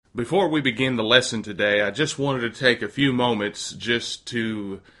Before we begin the lesson today, I just wanted to take a few moments just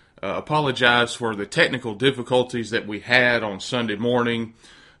to apologize for the technical difficulties that we had on Sunday morning.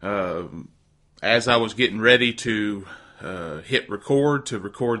 As I was getting ready to hit record to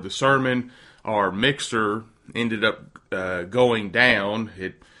record the sermon, our mixer ended up going down.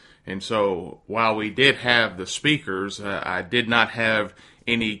 And so while we did have the speakers, I did not have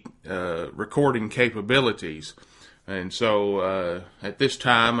any recording capabilities. And so at this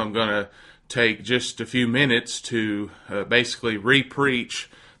time, I'm going to take just a few minutes to basically re-preach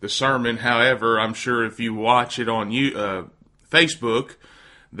the sermon. However, I'm sure if you watch it on Facebook,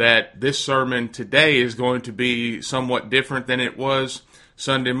 that this sermon today is going to be somewhat different than it was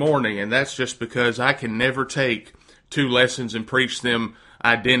Sunday morning. And that's just because I can never take two lessons and preach them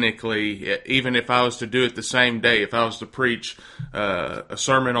identically, even if I was to do it the same day. If I was to preach a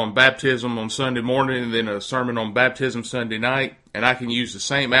sermon on baptism on Sunday morning and then a sermon on baptism Sunday night, and I can use the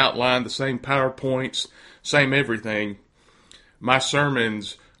same outline, the same PowerPoints, same everything, my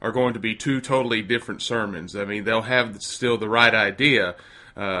sermons are going to be two totally different sermons. I mean, they'll have still the right idea,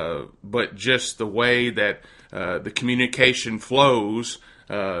 but just the way that the communication flows,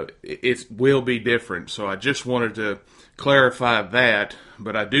 it will be different. So I just wanted to clarify that,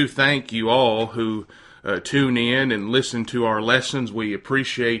 but I do thank you all who tune in and listen to our lessons. We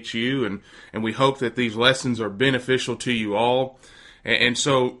appreciate you, and we hope that these lessons are beneficial to you all. And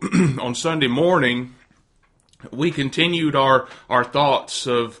so on Sunday morning, we continued our thoughts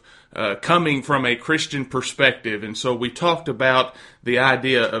of coming from a Christian perspective, and so we talked about the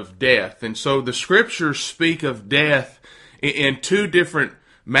idea of death. And so the scriptures speak of death in two different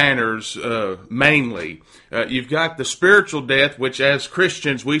manners, mainly. You've got the spiritual death, which as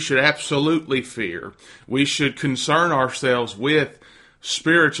Christians we should absolutely fear. We should concern ourselves with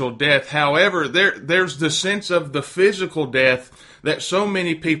spiritual death. However, there's the sense of the physical death that so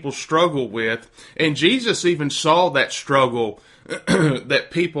many people struggle with, and Jesus even saw that struggle that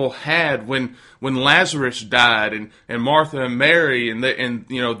people had when Lazarus died, and Martha and Mary, and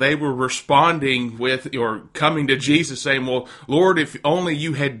they were responding with, or coming to Jesus saying, "Well, Lord, if only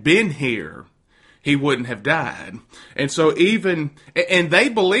you had been here, he wouldn't have died." And so and they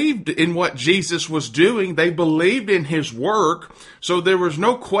believed in what Jesus was doing. They believed in his work. So there was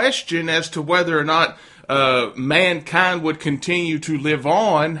no question as to whether or not mankind would continue to live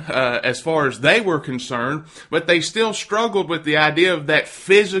on as far as they were concerned, but they still struggled with the idea of that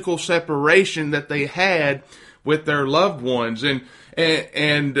physical separation that they had with their loved ones.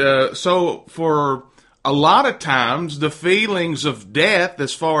 And so for a lot of times, the feelings of death,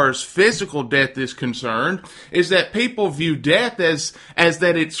 as far as physical death is concerned, is that people view death as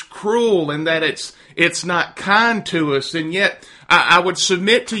that it's cruel and that it's not kind to us. And yet, I would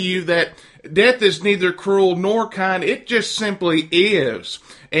submit to you that death is neither cruel nor kind. It just simply is.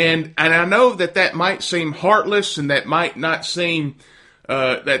 And I know that might seem heartless, and that might not seem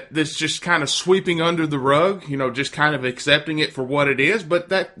that this just kind of sweeping under the rug, just kind of accepting it for what it is. But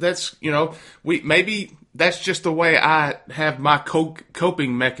that's maybe that's just the way I have my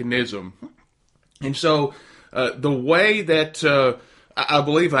coping mechanism. And so the way that I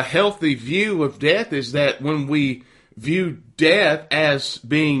believe a healthy view of death is that when we view death as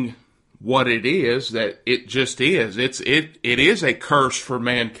being what it is, that it just is. It is a curse for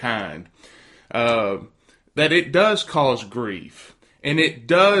mankind. That it does cause grief, and it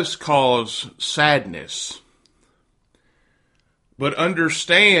does cause sadness. But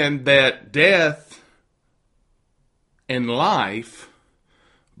understand that death and life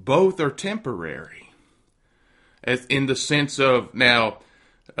both are temporary. As in the sense of, now,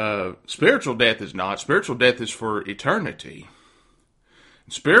 spiritual death is not. Spiritual death is for eternity.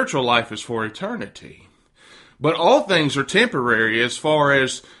 Spiritual life is for eternity. But all things are temporary as far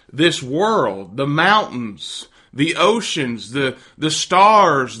as this world, the mountains, the oceans, the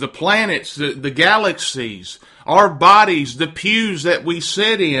stars, the planets, the galaxies, our bodies, the pews that we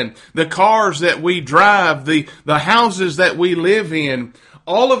sit in, the cars that we drive, the houses that we live in.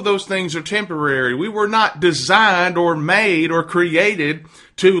 All of those things are temporary. We were not designed or made or created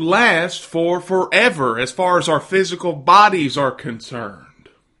to last for forever as far as our physical bodies are concerned.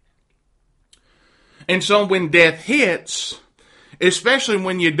 And so when death hits, especially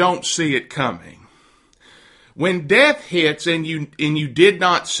when you don't see it coming, when death hits and you did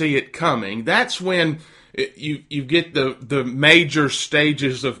not see it coming, that's when you get the major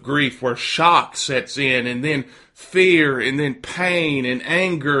stages of grief, where shock sets in, and then fear, and then pain and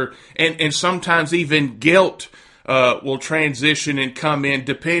anger, and sometimes even guilt will transition and come in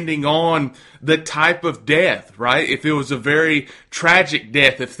depending on the type of death, right? If it was a very tragic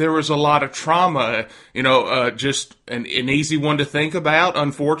death, if there was a lot of trauma, just an easy one to think about,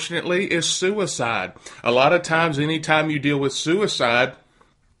 unfortunately, is suicide. A lot of times, anytime you deal with suicide,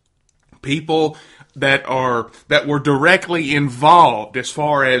 people that were directly involved as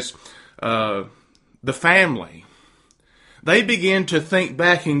far as the family, they begin to think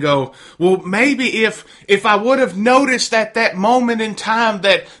back and go, well, maybe if I would have noticed at that moment in time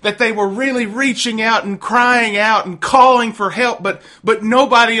that they were really reaching out and crying out and calling for help, but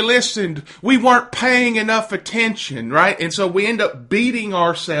nobody listened. We weren't paying enough attention, right? And so we end up beating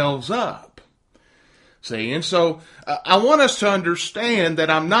ourselves up. See, and so I want us to understand that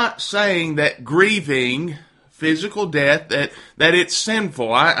I'm not saying that grieving physical death, that it's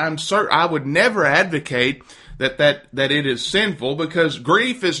sinful. I'm certain I would never advocate that it is sinful, because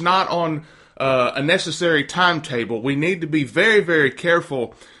grief is not on a necessary timetable. We need to be very, very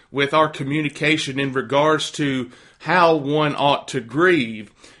careful with our communication in regards to how one ought to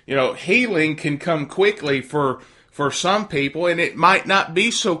grieve. Healing can come quickly for some people, and it might not be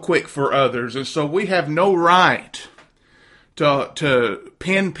so quick for others. And so we have no right to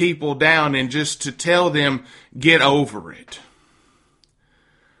pin people down and just to tell them, get over it.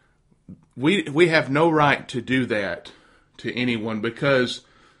 We have no right to do that to anyone, because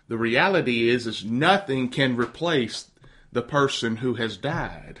the reality is nothing can replace the person who has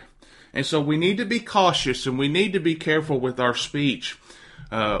died. And so we need to be cautious, and we need to be careful with our speech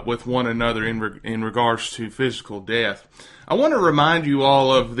with one another in regards to physical death. I want to remind you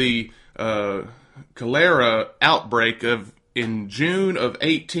all of the cholera outbreak in June of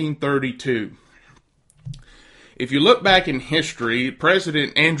 1832. If you look back in history,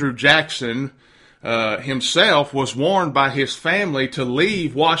 President Andrew Jackson himself was warned by his family to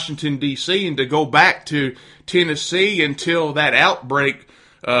leave Washington, D.C. and to go back to Tennessee until that outbreak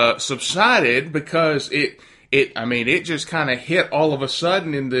subsided, because it just kind of hit all of a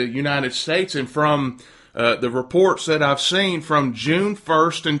sudden in the United States. And from the reports that I've seen, from June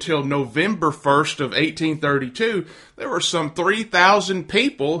 1st until November 1st of 1832, there were some 3,000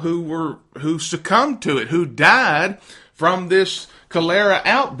 people who succumbed to it, who died from this cholera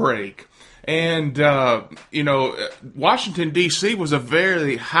outbreak. And, Washington, D.C. was a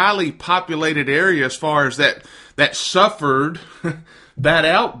very highly populated area as far as that suffered that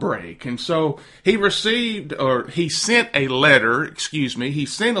outbreak. And so he sent a letter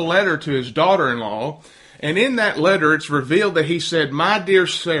to his daughter-in-law. And in that letter, it's revealed that he said, "My dear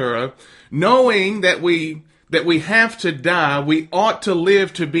Sarah, knowing that we have to die, we ought to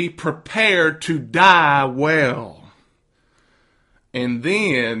live to be prepared to die well. And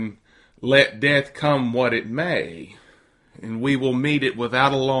then let death come what it may, and we will meet it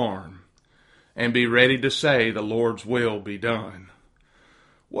without alarm and be ready to say the Lord's will be done."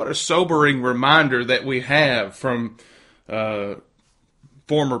 What a sobering reminder that we have from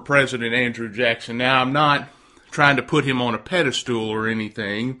former President Andrew Jackson. Now, I'm not trying to put him on a pedestal or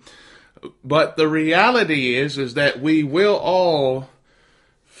anything, but the reality is that we will all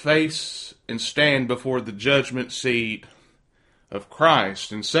face and stand before the judgment seat of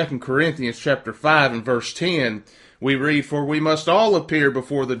Christ. In 2 Corinthians chapter 5 and verse 10, we read, "For we must all appear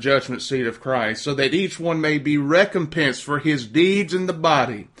before the judgment seat of Christ, so that each one may be recompensed for his deeds in the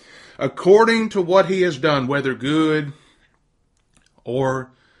body, according to what he has done, whether good or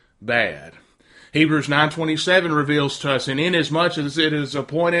bad." Hebrews 9:27 reveals to us, "And inasmuch as it is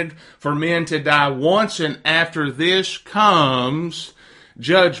appointed for men to die once, and after this comes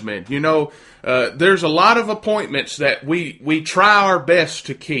judgment." There's a lot of appointments that we try our best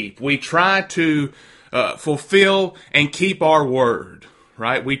to keep. We try to fulfill and keep our word,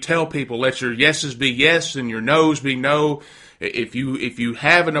 right? We tell people, let your yeses be yes and your noes be no. If you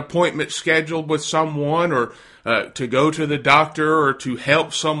have an appointment scheduled with someone, or to go to the doctor, or to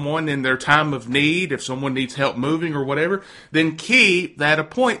help someone in their time of need, if someone needs help moving or whatever, then keep that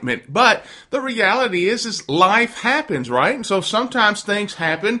appointment. But the reality is life happens, right? And so sometimes things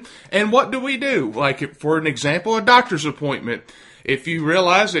happen, and what do? Like, for an example, a doctor's appointment. If you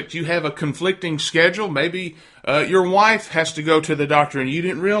realize that you have a conflicting schedule, maybe your wife has to go to the doctor and you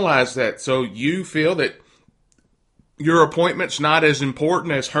didn't realize that, so you feel that your appointment's not as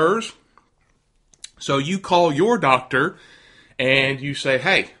important as hers. So you call your doctor and you say,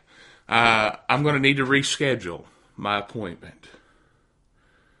 "Hey, I'm going to need to reschedule my appointment."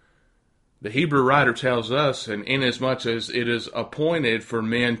 The Hebrew writer tells us, "And inasmuch as it is appointed for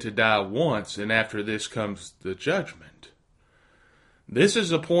men to die once, and after this comes the judgment." This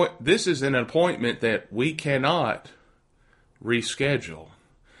is an appointment that we cannot reschedule.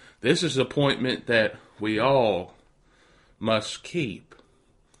 This is an appointment that we all must keep.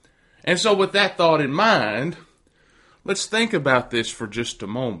 And so with that thought in mind, let's think about this for just a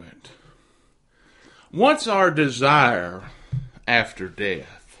moment. What's our desire after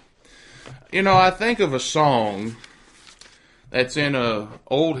death? You know, I think of a song that's in a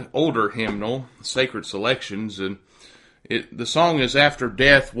older hymnal, Sacred Selections, and the song is After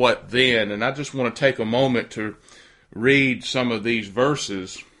Death, What Then? And I just want to take a moment to read some of these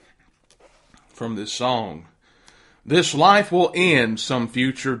verses from this song. This life will end some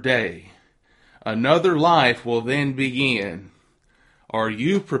future day. Another life will then begin. Are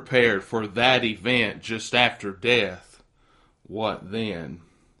you prepared for that event just after death? What then?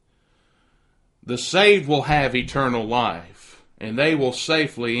 The saved will have eternal life, and they will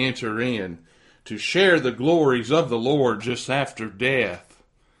safely enter in to share the glories of the Lord just after death.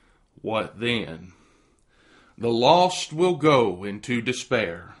 What then? The lost will go into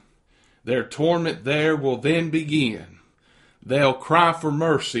despair. Their torment there will then begin. They'll cry for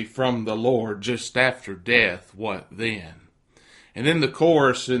mercy from the Lord just after death. What then? And then the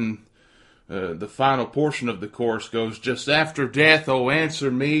chorus in the final portion of the chorus goes, just after death, oh answer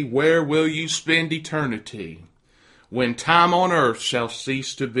me, where will you spend eternity? When time on earth shall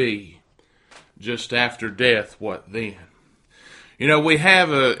cease to be. Just after death, what then? You know, we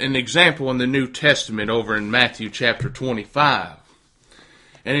have an example in the New Testament over in Matthew chapter 25.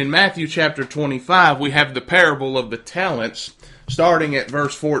 And in Matthew chapter 25, we have the parable of the talents, starting at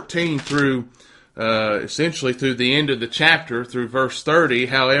verse 14 through, essentially through the end of the chapter, through verse 30.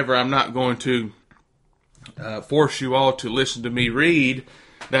 However, I'm not going to force you all to listen to me read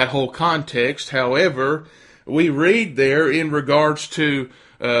that whole context. However, we read there in regards to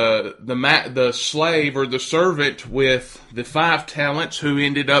the slave or the servant with the 5 talents who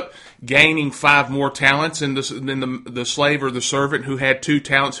ended up gaining 5 more talents, and then the slave or the servant who had 2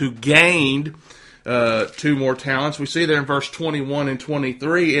 talents who gained 2 more talents. We see there in verse 21 and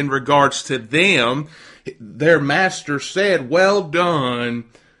 23, in regards to them, their master said, well done,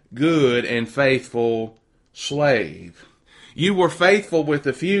 good and faithful slave. You were faithful with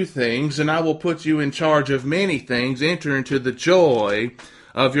a few things, and I will put you in charge of many things. Enter into the joy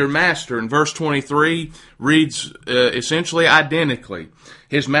of your master. And verse 23 reads essentially identically.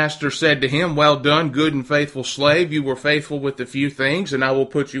 His master said to him, well done, good and faithful slave. You were faithful with a few things, and I will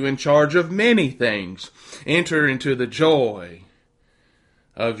put you in charge of many things. Enter into the joy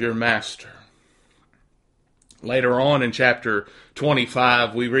of your master. Later on in chapter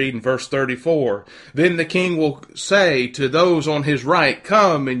 25, we read in verse 34, then the king will say to those on his right,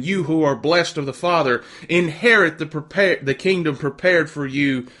 come, and you who are blessed of the Father, inherit the kingdom prepared for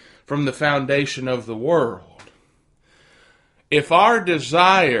you from the foundation of the world. If our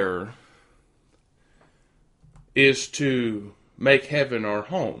desire is to make heaven our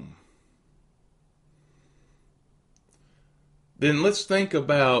home, then let's think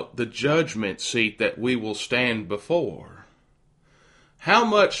about the judgment seat that we will stand before. How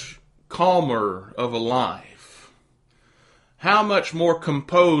much calmer of a life, how much more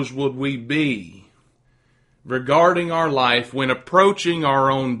composed would we be regarding our life when approaching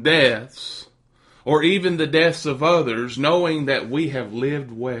our own deaths, or even the deaths of others, knowing that we have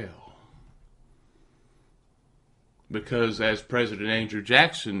lived well? Because as President Andrew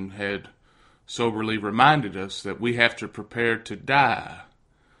Jackson had soberly reminded us, that we have to prepare to die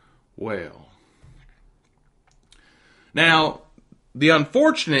well. Now, the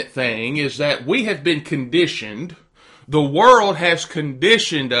unfortunate thing is that we have been conditioned, the world has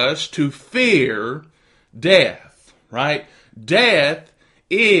conditioned us to fear death, right? Death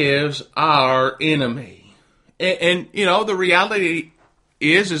is our enemy. And you know, the reality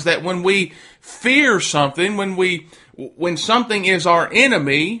is that when we fear something, when something is our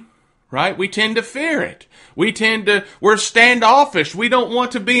enemy, right, we tend to fear it. We're standoffish. We don't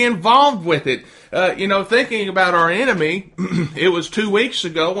want to be involved with it. Thinking about our enemy, it was 2 weeks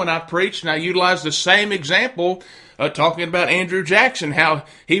ago when I preached, and I utilized the same example, talking about Andrew Jackson, how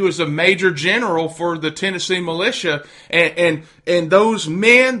he was a major general for the Tennessee militia, and those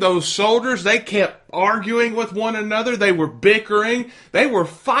men, those soldiers, they kept arguing with one another. They were bickering. They were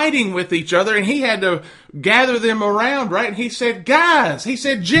fighting with each other, and he had to gather them around, right? And he said, guys,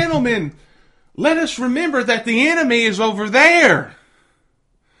 gentlemen, let us remember that the enemy is over there.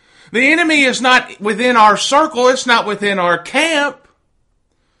 The enemy is not within our circle. It's not within our camp.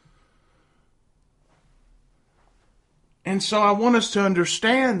 And so I want us to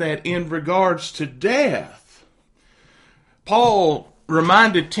understand that in regards to death, Paul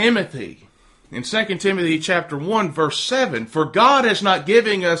reminded Timothy in 2 Timothy chapter 1, verse 7, "For God has not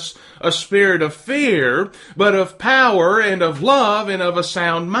given us a spirit of fear, but of power and of love and of a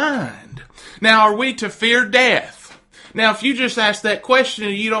sound mind." Now, are we to fear death? Now, if you just ask that question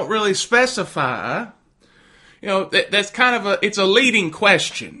and you don't really specify, that's kind of it's a leading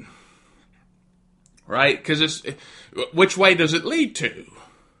question, right? Because which way does it lead to?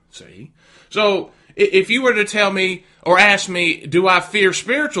 See? So, if you were to tell me or ask me, do I fear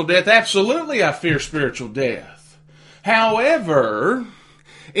spiritual death? Absolutely, I fear spiritual death. However,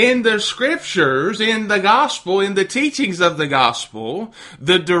 in the scriptures, in the gospel, in the teachings of the gospel,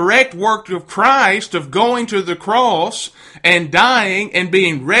 the direct work of Christ of going to the cross and dying and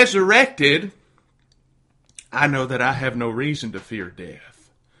being resurrected, I know that I have no reason to fear death.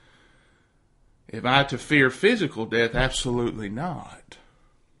 Am I to fear physical death? Absolutely not.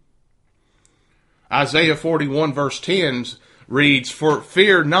 Isaiah 41 verse 10 reads, "For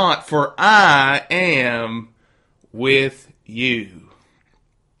fear not, for I am with you.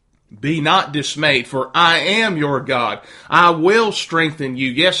 Be not dismayed, for I am your God. I will strengthen you.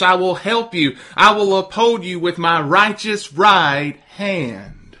 Yes, I will help you. I will uphold you with my righteous right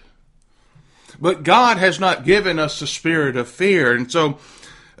hand." But God has not given us a spirit of fear. And so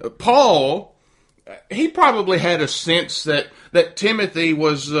Paul, he probably had a sense that Timothy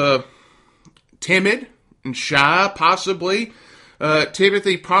was timid and shy, possibly.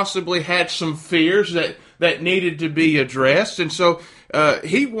 Timothy possibly had some fears that needed to be addressed. And so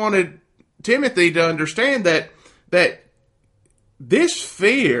he wanted Timothy to understand that this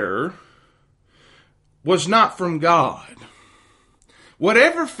fear was not from God.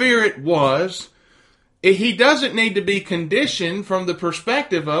 Whatever fear it was, he doesn't need to be conditioned from the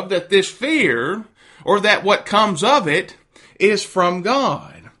perspective of that this fear, or that what comes of it, is from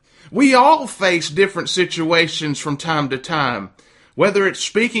God. We all face different situations from time to time, whether it's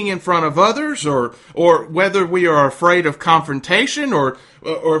speaking in front of others, or whether we are afraid of confrontation, or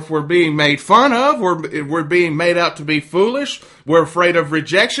if we're being made fun of, or we're being made out to be foolish, we're afraid of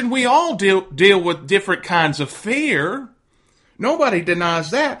rejection. We all deal with different kinds of fear. Nobody denies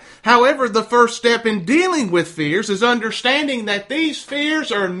that. However, the first step in dealing with fears is understanding that these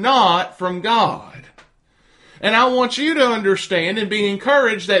fears are not from God. And I want you to understand and be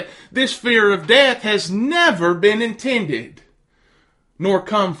encouraged that this fear of death has never been intended, nor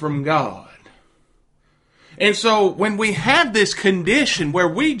come from God. And so when we have this condition where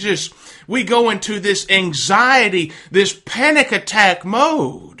we go into this anxiety, this panic attack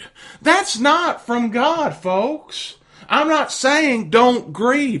mode, that's not from God, folks. I'm not saying don't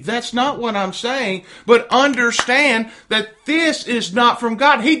grieve. That's not what I'm saying. But understand that this is not from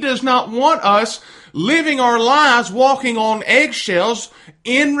God. He does not want us living our lives walking on eggshells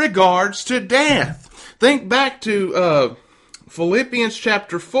in regards to death. Think back to Philippians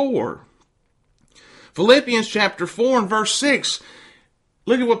chapter 4. Philippians chapter 4 and verse 6.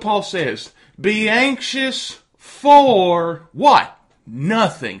 Look at what Paul says. Be anxious for what?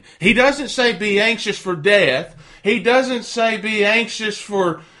 Nothing. He doesn't say be anxious for death. He doesn't say be anxious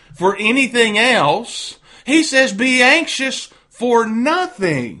for anything else. He says be anxious for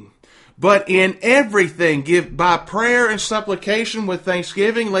nothing. But in everything, give by prayer and supplication with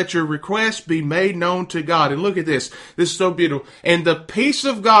thanksgiving, let your requests be made known to God. And look at this. This is so beautiful. And the peace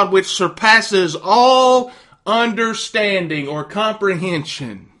of God, which surpasses all understanding or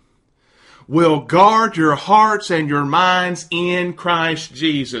comprehension, will guard your hearts and your minds in Christ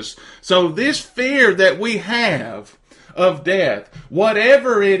Jesus. So this fear that we have of death,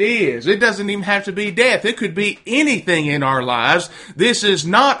 whatever it is, it doesn't even have to be death. It could be anything in our lives. This is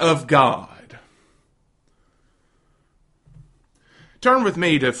not of God. Turn with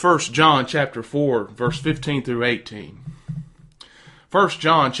me to 1 John chapter 4, verse 15 through 18. 1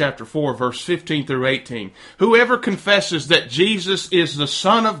 John chapter 4, verse 15 through 18. Whoever confesses that Jesus is the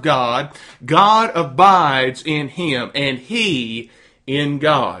Son of God, God abides in him, and he in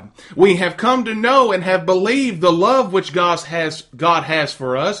God. We have come to know and have believed the love which God has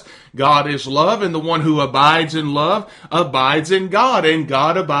for us. God is love, and the one who abides in love abides in God, and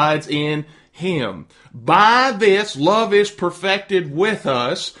God abides in him. By this, love is perfected with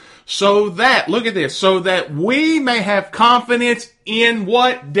us, so that, look at this, so that we may have confidence in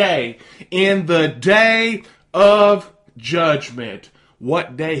what day? In the day of judgment.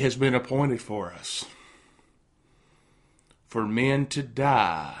 What day has been appointed for us? For men to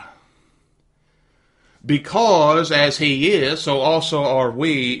die. Because as he is, so also are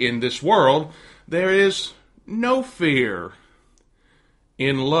we in this world, there is no fear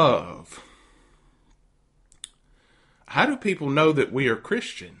in love. How do people know that we are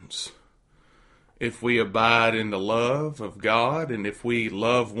Christians? If we abide in the love of God and if we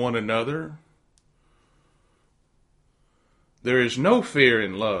love one another There is no fear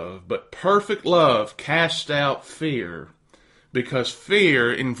in love, but perfect love casts out fear, because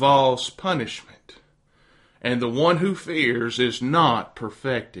fear involves punishment. And the one who fears is not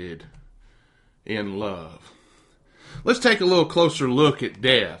perfected in love. Let's take a little closer look at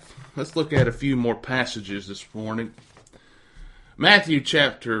death. Let's look at a few more passages this morning. Matthew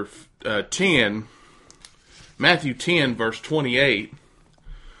chapter 10, Matthew 10 verse 28.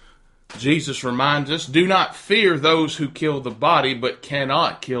 Jesus reminds us, do not fear those who kill the body, but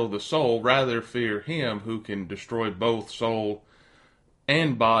cannot kill the soul. Rather fear him who can destroy both soul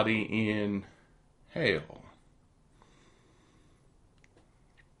and body in hell.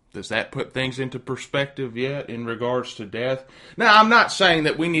 Does that put things into perspective yet in regards to death? Now, I'm not saying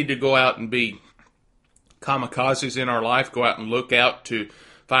that we need to go out and be kamikazes in our life, go out and look out to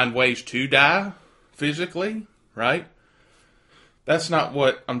find ways to die physically, right? That's not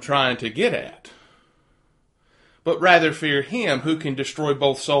what I'm trying to get at. But rather fear him who can destroy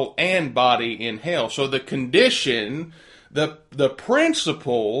both soul and body in hell. So the condition, the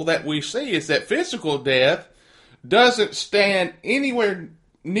principle that we see is that physical death doesn't stand anywhere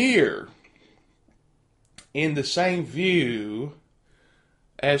near in the same view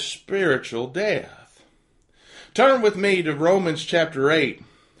as spiritual death. Turn with me to Romans chapter 8.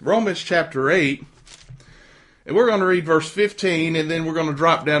 Romans chapter 8. And we're going to read verse 15, and then we're going to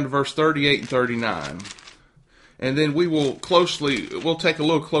drop down to verse 38 and 39. And then we'll take a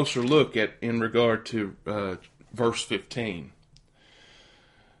little closer look at in regard to verse 15.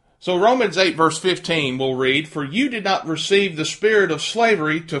 So Romans 8 verse 15 we'll read, for you did not receive the spirit of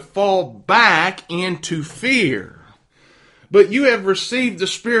slavery to fall back into fear, but you have received the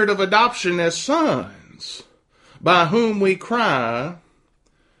spirit of adoption as sons, by whom we cry,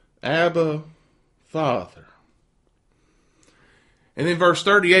 Abba, Father. And then verse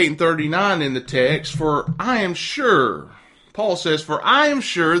 38 and 39 in the text, for I am sure, Paul says, for I am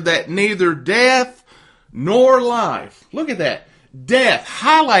sure that neither death nor life, look at that, death,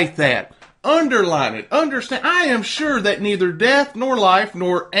 highlight that, underline it, understand, I am sure that neither death nor life,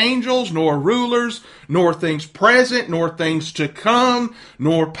 nor angels, nor rulers, nor things present, nor things to come,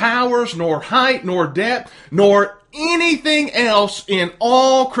 nor powers, nor height, nor depth, nor anything else in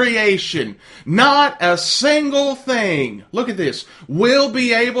all creation, not a single thing, look at this, will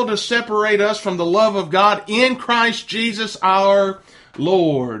be able to separate us from the love of God in Christ Jesus our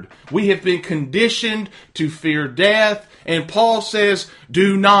Lord. We have been conditioned to fear death, and Paul says,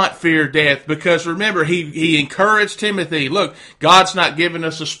 do not fear death, because remember, he encouraged Timothy, look, God's not given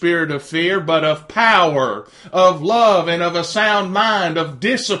us a spirit of fear, but of power, of love, and of a sound mind, of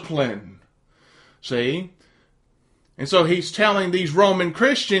discipline. See? And so he's telling these Roman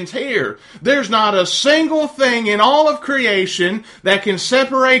Christians here, there's not a single thing in all of creation that can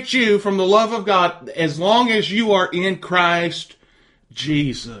separate you from the love of God as long as you are in Christ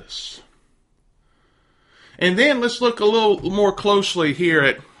Jesus. And then let's look a little more closely here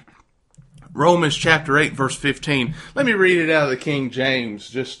at Romans chapter 8 verse 15. Let me read it out of the King James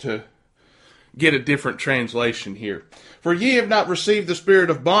just to get a different translation here. For ye have not received the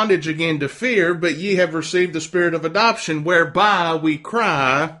spirit of bondage again to fear, but ye have received the spirit of adoption, whereby we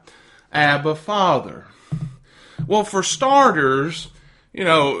cry, Abba, Father. Well, for starters,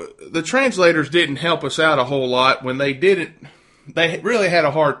 the translators didn't help us out a whole lot when they really had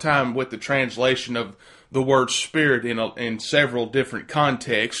a hard time with the translation of the word spirit in several different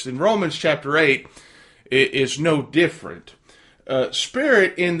contexts. In Romans chapter 8, it is no different.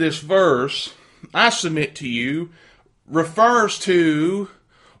 Spirit in this verse, I submit to you, refers to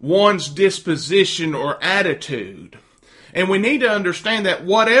one's disposition or attitude. And we need to understand that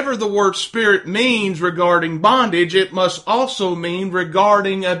whatever the word spirit means regarding bondage, it must also mean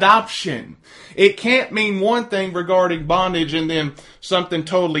regarding adoption. It can't mean one thing regarding bondage and then something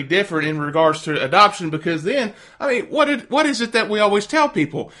totally different in regards to adoption, because then, what is it that we always tell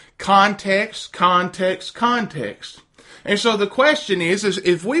people? Context, context, context. And so the question is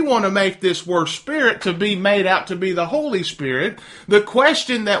if we want to make this word spirit to be made out to be the Holy Spirit, the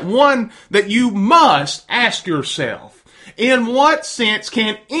question that you must ask yourself, in what sense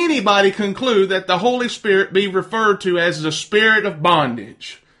can anybody conclude that the Holy Spirit be referred to as the spirit of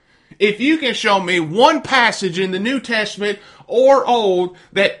bondage? If you can show me one passage in the New Testament or Old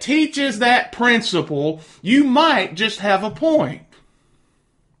that teaches that principle, you might just have a point.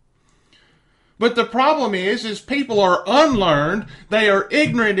 But the problem is people are unlearned, they are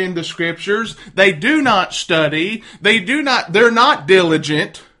ignorant in the scriptures, they do not study, they're not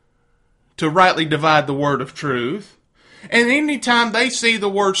diligent to rightly divide the word of truth. And anytime they see the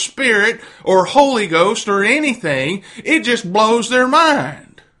word Spirit or Holy Ghost or anything, it just blows their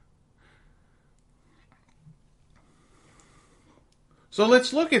mind. So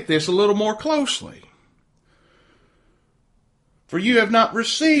let's look at this a little more closely. For you have not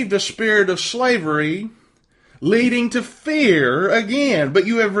received a spirit of slavery leading to fear again, but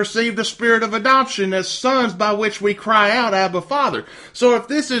you have received the spirit of adoption as sons, by which we cry out, Abba, Father. So if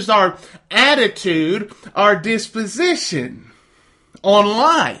this is our attitude, our disposition on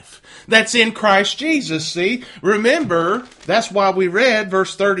life that's in Christ Jesus, see, remember, that's why we read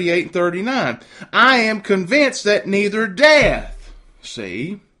verse 38 and 39. I am convinced that neither death,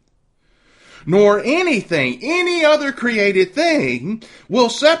 see, nor any other created thing will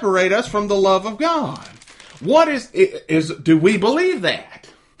separate us from the love of God. What do we believe that?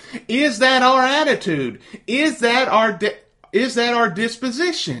 Is that our attitude? Is that our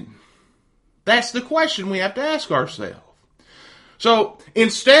disposition? That's the question we have to ask ourselves. So,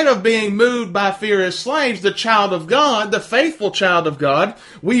 instead of being moved by fear as slaves, the child of God, the faithful child of God,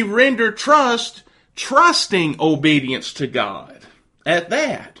 we render trusting obedience to God. At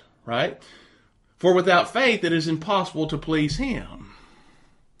that, right? For without faith it is impossible to please Him.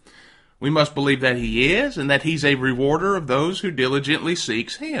 We must believe that He is, and that He's a rewarder of those who diligently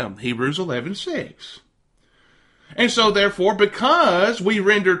seeks Him. Hebrews 11:6. And so therefore, because we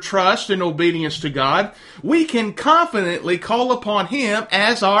render trust and obedience to God, we can confidently call upon Him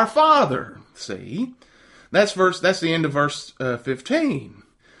as our Father. See? That's the end of verse 15.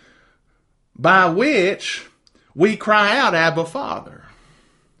 By which we cry out, Abba, Father.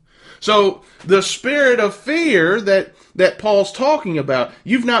 So the spirit of fear that Paul's talking about,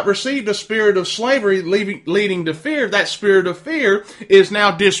 you've not received a spirit of slavery leading to fear. That spirit of fear is now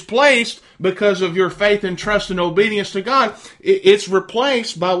displaced because of your faith and trust and obedience to God. It's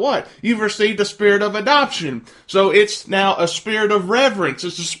replaced by what? You've received a spirit of adoption. So it's now a spirit of reverence.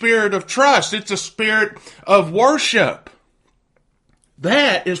 It's a spirit of trust. It's a spirit of worship.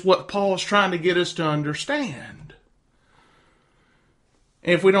 That is what Paul is trying to get us to understand.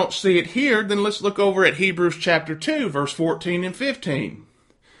 And if we don't see it here, then let's look over at Hebrews chapter 2, verse 14 and 15.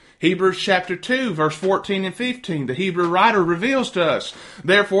 Hebrews chapter 2, verse 14 and 15. The Hebrew writer reveals to us,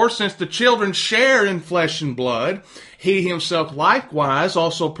 therefore, since the children share in flesh and blood, he himself likewise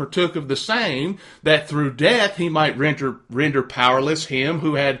also partook of the same, that through death he might render powerless him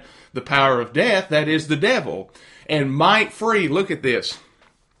who had the power of death, that is, the devil, and might free, look at this,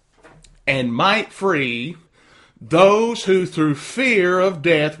 and might free those who through fear of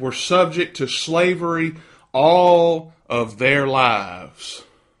death were subject to slavery all of their lives.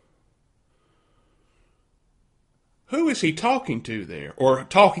 Who is he talking to there, or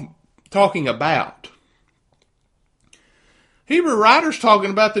talking about? Hebrew writer's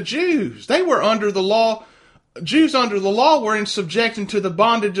talking about the Jews. They were under the law. Jews under the law were in subjection to the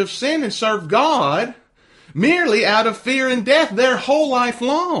bondage of sin and served God merely out of fear and death their whole life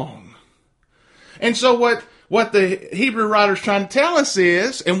long. And so what the Hebrew writer's trying to tell us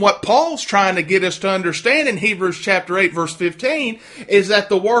is, and what Paul's trying to get us to understand in Hebrews chapter 8, verse 15, is that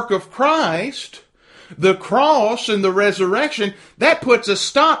the work of Christ, the cross and the resurrection, that puts a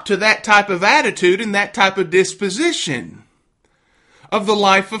stop to that type of attitude and that type of disposition of the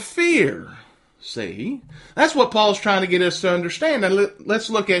life of fear. See? That's what Paul's trying to get us to understand. Now let's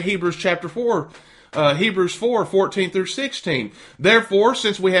look at Hebrews chapter 4. Hebrews 4, 14 through 16. Therefore,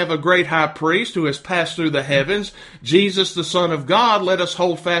 since we have a great high priest who has passed through the heavens, Jesus the Son of God, let us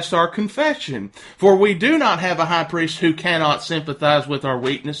hold fast our confession. For we do not have a high priest who cannot sympathize with our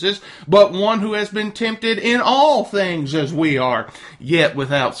weaknesses, but one who has been tempted in all things as we are, yet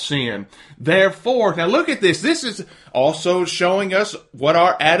without sin. Therefore, now look at this. This is also showing us what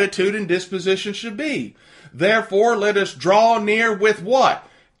our attitude and disposition should be. Therefore, let us draw near with what?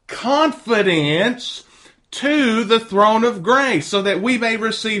 Confidence to the throne of grace, so that we may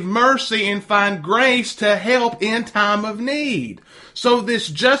receive mercy and find grace to help in time of need. So this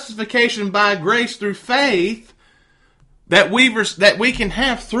justification by grace through faith that we can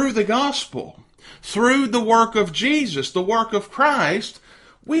have through the gospel, through the work of Jesus, the work of Christ,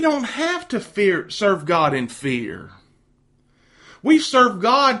 we don't have to serve God in fear. We serve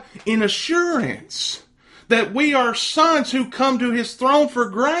God in assurance that we are sons who come to His throne for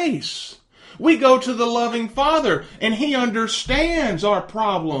grace. We go to the loving Father, and He understands our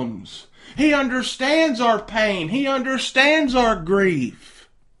problems. He understands our pain. He understands our grief.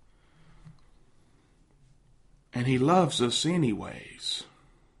 And He loves us anyways.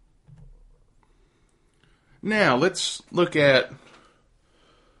 Now, let's look at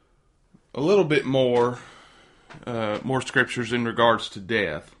a little bit more scriptures in regards to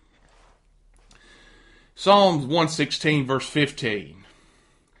death. Psalms 116, verse 15.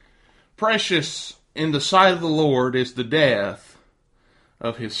 Precious in the sight of the Lord is the death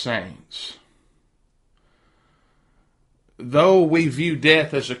of His saints. though we view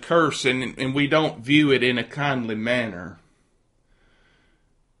death as a curse and we don't view it in a kindly manner,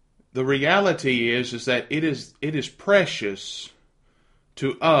 the reality is that it is precious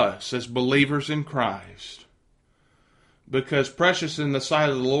to us as believers in Christ. Because precious in the sight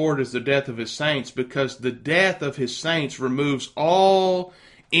of the Lord is the death of His saints, because the death of His saints removes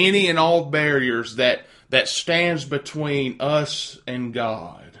any and all barriers that stands between us and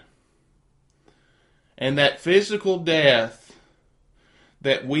God. And that physical death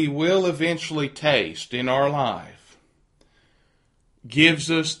that we will eventually taste in our life gives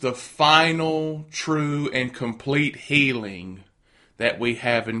us the final, true, and complete healing that we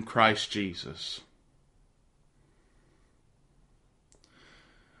have in Christ Jesus.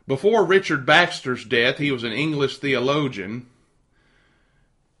 Before Richard Baxter's death, he was an English theologian.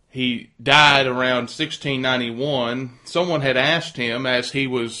 He died around 1691. Someone had asked him, as he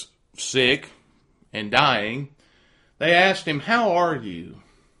was sick and dying, they asked him, "How are you?"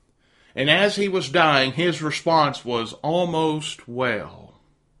 And as he was dying, his response was, "Almost well."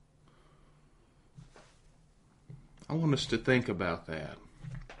 I want us to think about that.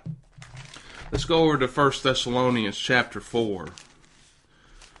 Let's go over to 1 Thessalonians chapter 4.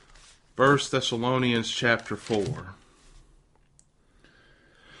 1 Thessalonians chapter 4.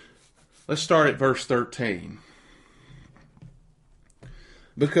 Let's start at verse 13.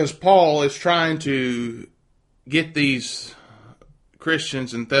 Because Paul is trying to get these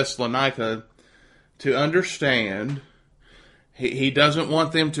Christians in Thessalonica to understand. He doesn't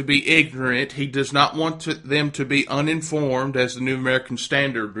want them to be ignorant. He does not want them to be uninformed, as the New American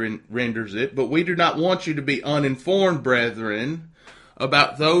Standard renders it. But we do not want you to be uninformed, brethren,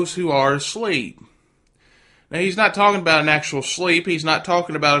 about those who are asleep. Now, he's not talking about an actual sleep. He's not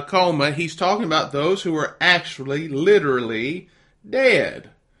talking about a coma. He's talking about those who are actually, literally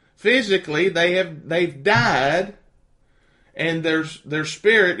dead. Physically, they've died, and their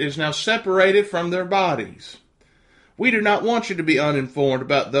spirit is now separated from their bodies. We do not want you to be uninformed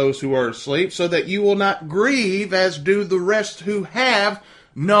about those who are asleep, so that you will not grieve as do the rest who have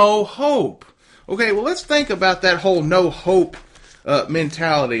no hope. Okay, well, let's think about that whole no hope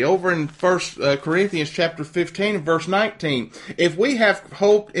mentality. Over in 1 Corinthians chapter 15 and verse 19. If we have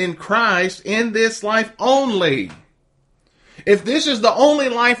hope in Christ in this life only, if this is the only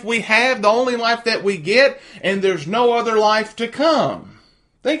life we have, the only life that we get, and there's no other life to come.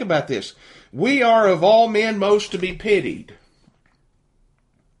 Think about this. We are of all men most to be pitied.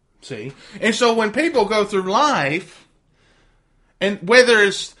 See? And so when people go through life, and whether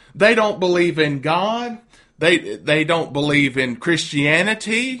it's they don't believe in God, they don't believe in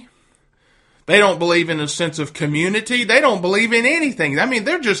Christianity, they don't believe in a sense of community, they don't believe in anything. I mean,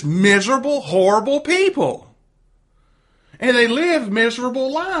 they're just miserable, horrible people. And they live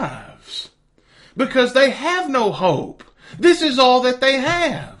miserable lives because they have no hope. This is all that they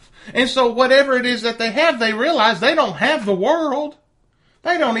have. And so whatever it is that they have, they realize they don't have the world.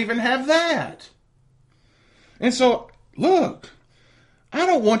 They don't even have that. And so, look, I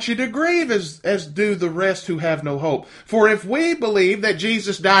don't want you to grieve as do the rest who have no hope. For if we believe that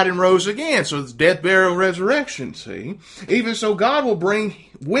Jesus died and rose again, so it's death, burial, and resurrection, see? Even so God will bring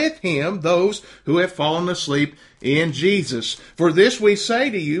with Him those who have fallen asleep in Jesus. For this we say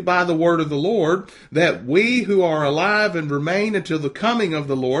to you by the word of the Lord, that we who are alive and remain until the coming of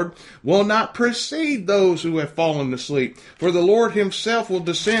the Lord will not precede those who have fallen asleep. For the Lord Himself will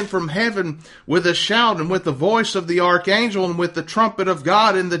descend from heaven with a shout and with the voice of the archangel and with the trumpet of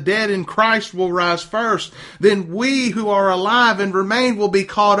God, and the dead in Christ will rise first. Then we who are alive and remain will be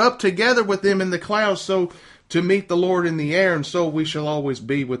caught up together with them in the clouds, so to meet the Lord in the air, and so we shall always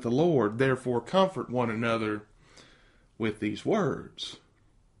be with the Lord. Therefore comfort one another with these words.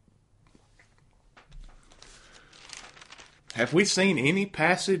 Have we seen any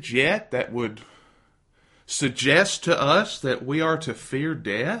passage yet that would suggest to us that we are to fear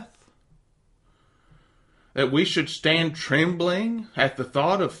death? That we should stand trembling at the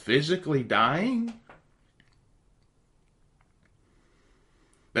thought of physically dying?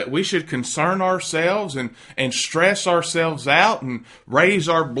 That we should concern ourselves and stress ourselves out and raise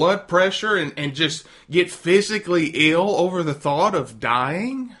our blood pressure and just get physically ill over the thought of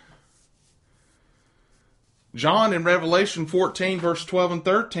dying? John in Revelation 14 verse 12 and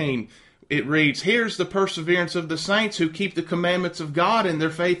 13, it reads, "Here's the perseverance of the saints who keep the commandments of God in their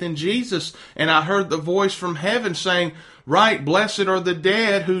faith in Jesus. And I heard the voice from heaven saying, Right, blessed are the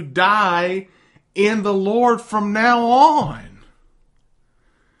dead who die in the Lord from now on.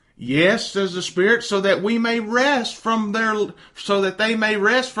 Yes, says the Spirit, so that they may rest from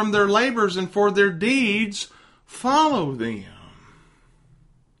their labors, and for their deeds follow them."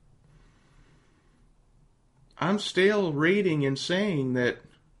 I'm still reading and saying that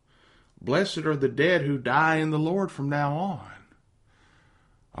blessed are the dead who die in the Lord from now on.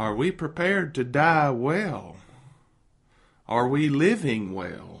 Are we prepared to die well? Are we living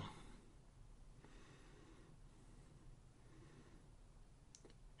well?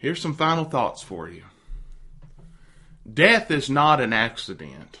 Here's some final thoughts for you. Death is not an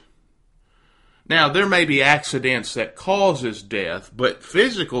accident. Now, there may be accidents that causes death, but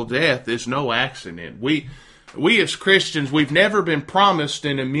physical death is no accident. We as Christians, we've never been promised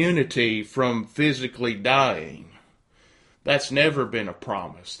an immunity from physically dying. That's never been a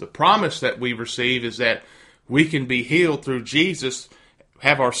promise. The promise that we receive is that we can be healed through Jesus,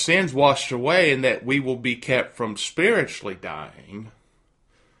 have our sins washed away, and that we will be kept from spiritually dying.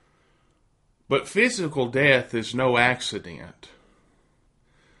 But physical death is no accident.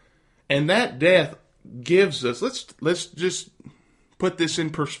 And that death gives us, let's just put this in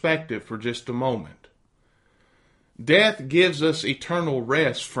perspective for just a moment. Death gives us eternal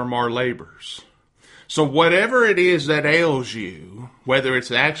rest from our labors. So whatever it is that ails you, whether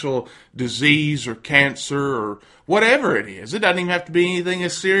it's actual disease or cancer or whatever it is, it doesn't even have to be anything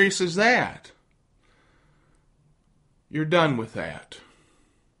as serious as that. You're done with that.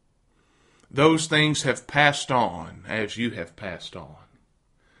 Those things have passed on as you have passed on.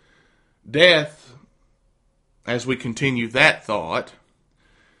 Death, as we continue that thought,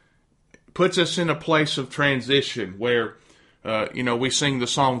 puts us in a place of transition where, we sing the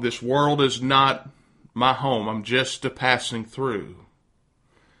song, "This world is not my home, I'm just a passing through."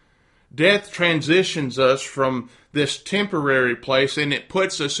 Death transitions us from this temporary place and it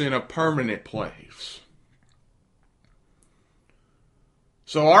puts us in a permanent place.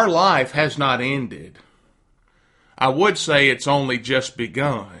 So our life has not ended. I would say it's only just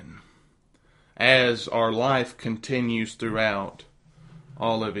begun as our life continues throughout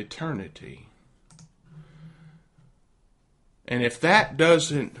all of eternity. And if that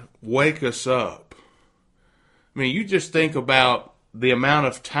doesn't wake us up, I mean, you just think about the amount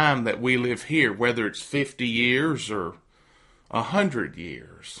of time that we live here, whether it's 50 years or 100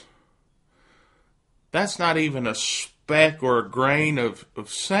 years. That's not even a speck or a grain of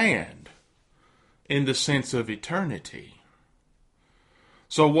sand in the sense of eternity.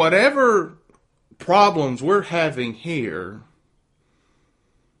 So whatever problems we're having here,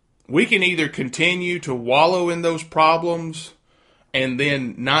 we can either continue to wallow in those problems and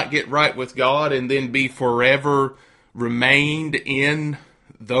then not get right with God and then be forever remained in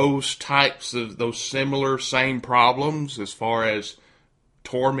those similar same problems as far as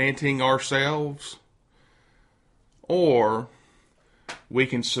tormenting ourselves, or we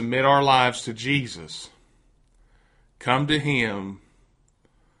can submit our lives to Jesus, come to Him,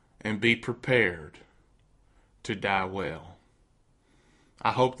 and be prepared to die well.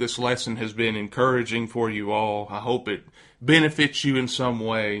 I hope this lesson has been encouraging for you all. I hope it benefits you in some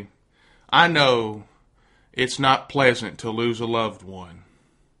way. I know it's not pleasant to lose a loved one.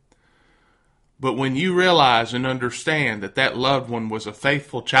 But when you realize and understand that that loved one was a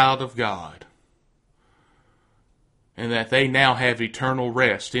faithful child of God, and that they now have eternal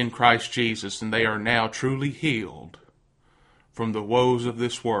rest in Christ Jesus, and they are now truly healed from the woes of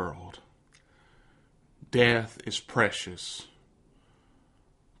this world, death is precious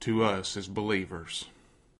to us as believers.